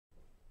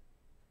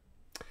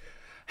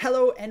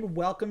Hello and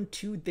welcome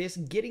to this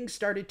getting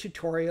started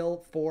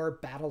tutorial for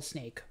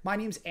Battlesnake. My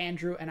name's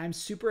Andrew and I'm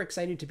super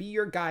excited to be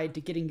your guide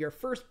to getting your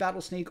first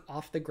Battlesnake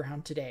off the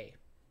ground today.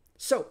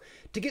 So,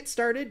 to get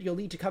started, you'll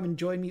need to come and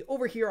join me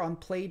over here on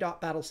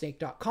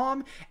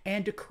play.battlesnake.com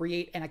and to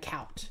create an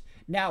account.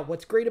 Now,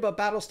 what's great about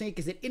Battlesnake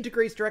is it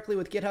integrates directly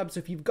with GitHub, so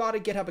if you've got a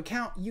GitHub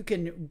account, you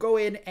can go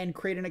in and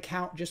create an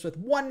account just with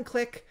one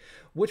click,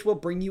 which will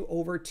bring you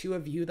over to a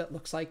view that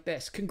looks like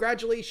this.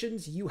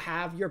 Congratulations, you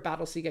have your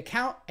Battlesnake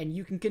account, and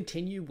you can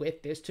continue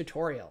with this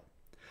tutorial.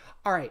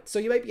 All right, so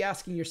you might be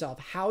asking yourself,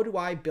 how do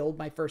I build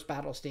my first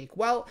Battlesnake?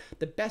 Well,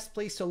 the best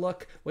place to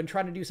look when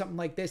trying to do something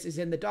like this is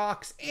in the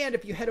docs. And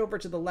if you head over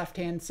to the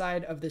left-hand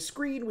side of the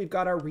screen, we've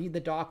got our read the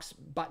docs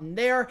button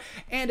there,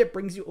 and it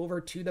brings you over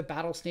to the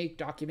Battlesnake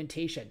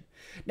documentation.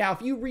 Now,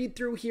 if you read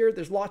through here,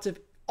 there's lots of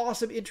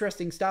awesome,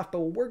 interesting stuff, but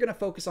what we're gonna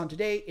focus on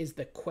today is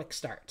the quick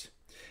start.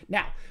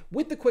 Now,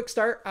 with the quick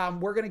start,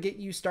 we're going to get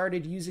you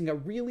started using a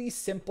really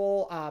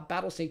simple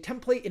Battlesnake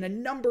template in a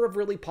number of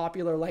really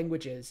popular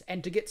languages.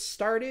 And to get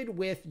started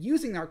with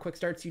using our quick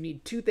starts, you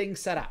need two things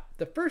set up.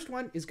 The first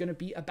one is going to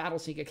be a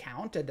Battlesnake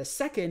account, and the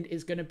second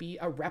is going to be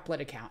a Replit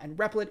account. And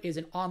Replit is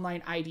an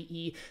online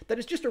IDE that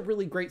is just a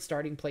really great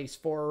starting place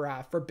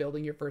for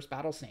building your first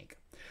Battlesnake.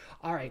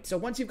 All right, so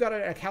once you've got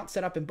an account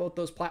set up in both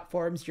those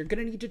platforms, you're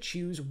going to need to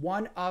choose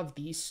one of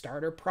these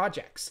starter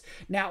projects.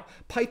 Now,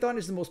 Python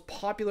is the most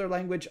popular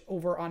language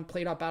over on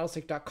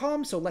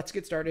play.battlesnake.com, so let's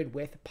get started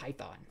with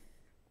Python.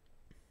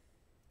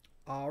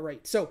 All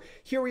right, so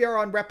here we are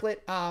on Replit,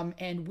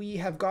 and we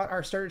have got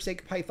our starter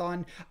sake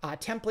Python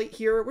template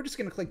here. We're just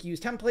going to click Use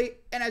Template,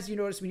 and as you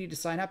notice, we need to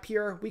sign up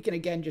here. We can,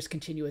 again, just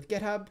continue with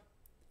GitHub.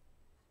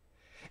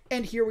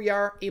 And here we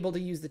are able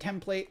to use the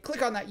template.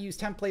 Click on that Use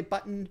Template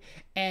button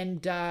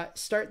and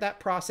start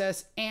that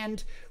process.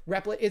 And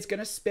Replit is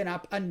going to spin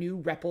up a new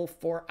REPL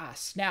for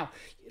us. Now,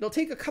 it'll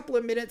take a couple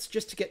of minutes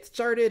just to get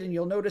started, and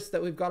you'll notice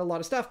that we've got a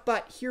lot of stuff.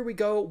 But here we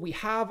go. We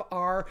have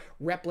our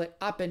Replit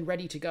up and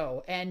ready to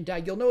go. And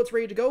you'll know it's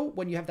ready to go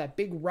when you have that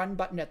big Run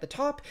button at the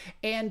top.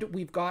 And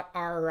we've got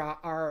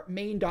our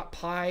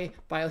main.py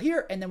file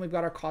here, and then we've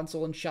got our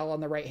console and shell on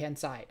the right-hand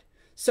side.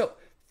 So,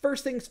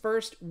 first things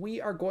first,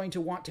 we are going to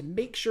want to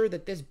make sure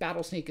that this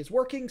Battlesnake is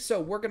working. So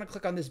we're going to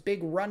click on this big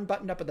Run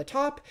button up at the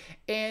top,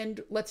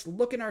 and let's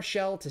look in our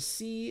shell to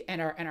see,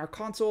 and our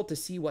console to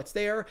see what's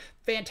there.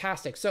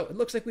 Fantastic. So it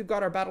looks like we've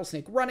got our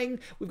Battlesnake running.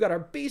 We've got our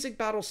basic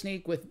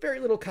Battlesnake with very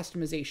little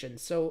customization.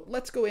 So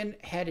let's go in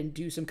ahead and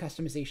do some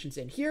customizations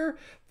in here.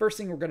 First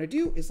thing we're going to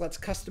do is let's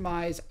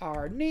customize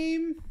our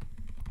name,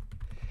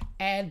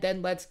 and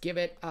then let's give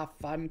it a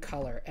fun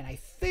color. And I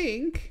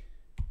think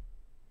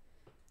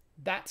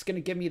that's going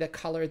to give me the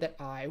color that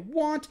I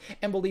want,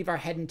 and we'll leave our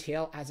head and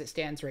tail as it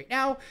stands right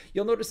now.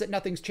 You'll notice that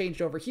nothing's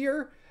changed over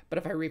here, but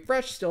if I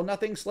refresh, still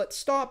nothing. So let's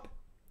stop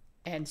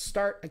and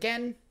start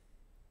again.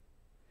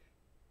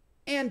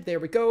 And there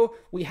we go.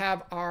 We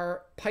have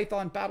our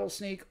Python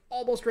Battlesnake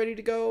almost ready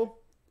to go.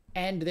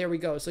 And there we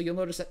go. So you'll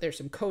notice that there's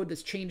some code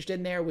that's changed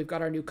in there. We've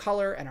got our new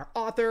color and our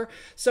author.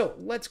 So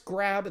let's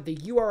grab the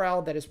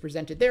URL that is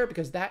presented there,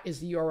 because that is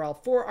the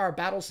URL for our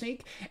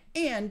Battlesnake.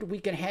 And we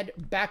can head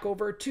back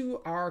over to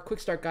our quick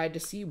start guide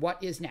to see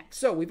what is next.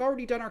 So we've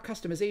already done our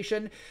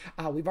customization.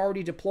 We've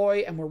already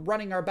deployed and we're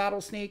running our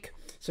Battlesnake.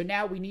 So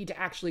now we need to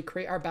actually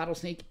create our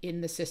Battlesnake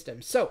in the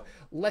system. So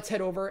let's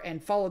head over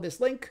and follow this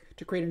link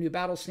to create a new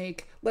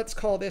Battlesnake. Let's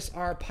call this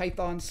our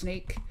Python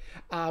Snake.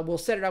 We'll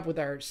set it up with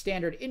our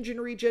standard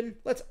engine region.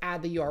 Let's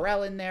add the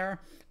URL in there.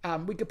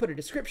 We could put a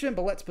description,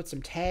 but let's put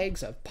some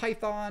tags of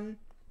Python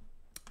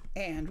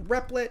and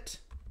Replit.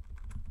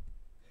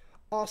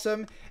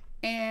 Awesome.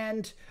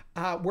 And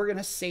we're going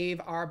to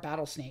save our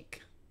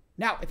Battlesnake.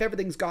 Now, if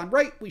everything's gone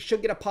right, we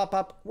should get a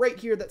pop-up right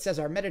here that says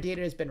our metadata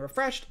has been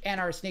refreshed and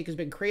our snake has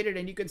been created.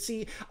 And you can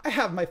see I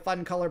have my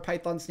fun color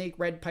Python Snake,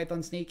 red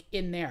Python Snake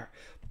in there.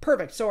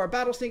 Perfect. So our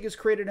Battlesnake is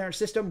created in our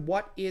system.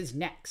 What is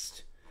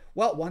next?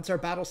 Well, once our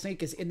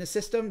Battlesnake is in the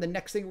system, the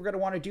next thing we're going to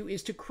want to do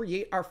is to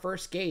create our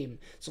first game.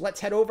 So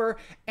let's head over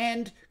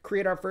and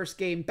create our first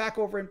game. Back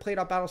over in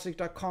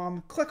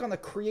play.battlesnake.com, click on the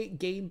Create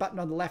Game button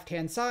on the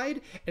left-hand side,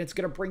 and it's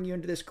going to bring you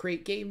into this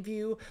Create Game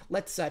view.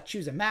 Let's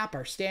choose a map,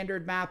 our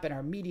standard map and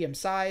our medium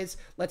size.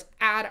 Let's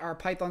add our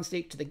Python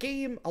Snake to the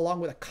game, along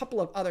with a couple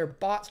of other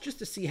bots just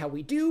to see how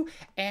we do,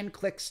 and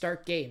click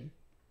Start Game.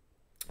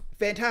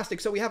 Fantastic.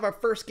 So we have our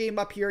first game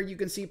up here. You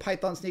can see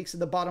Python Snake's in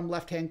the bottom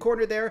left-hand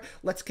corner there.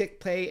 Let's click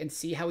play and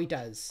see how he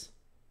does.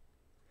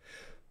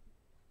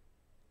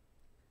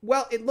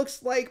 Well, it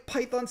looks like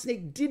Python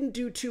Snake didn't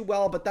do too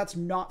well, but that's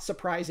not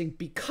surprising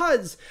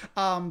because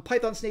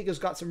Python Snake has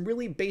got some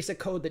really basic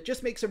code that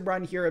just makes him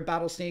run here in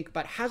Battlesnake,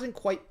 but hasn't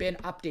quite been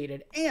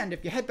updated. And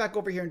if you head back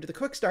over here into the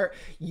quick start,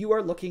 you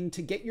are looking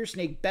to get your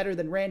snake better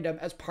than random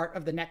as part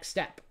of the next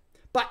step.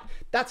 But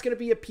that's going to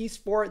be a piece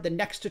for the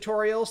next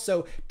tutorial.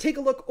 So take a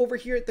look over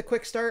here at the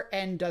quick start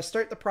and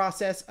start the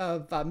process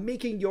of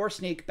making your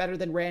snake better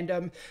than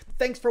random.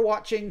 Thanks for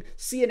watching.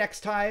 See you next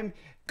time.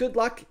 Good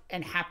luck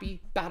and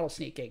happy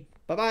battlesnaking.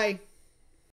 Bye-bye.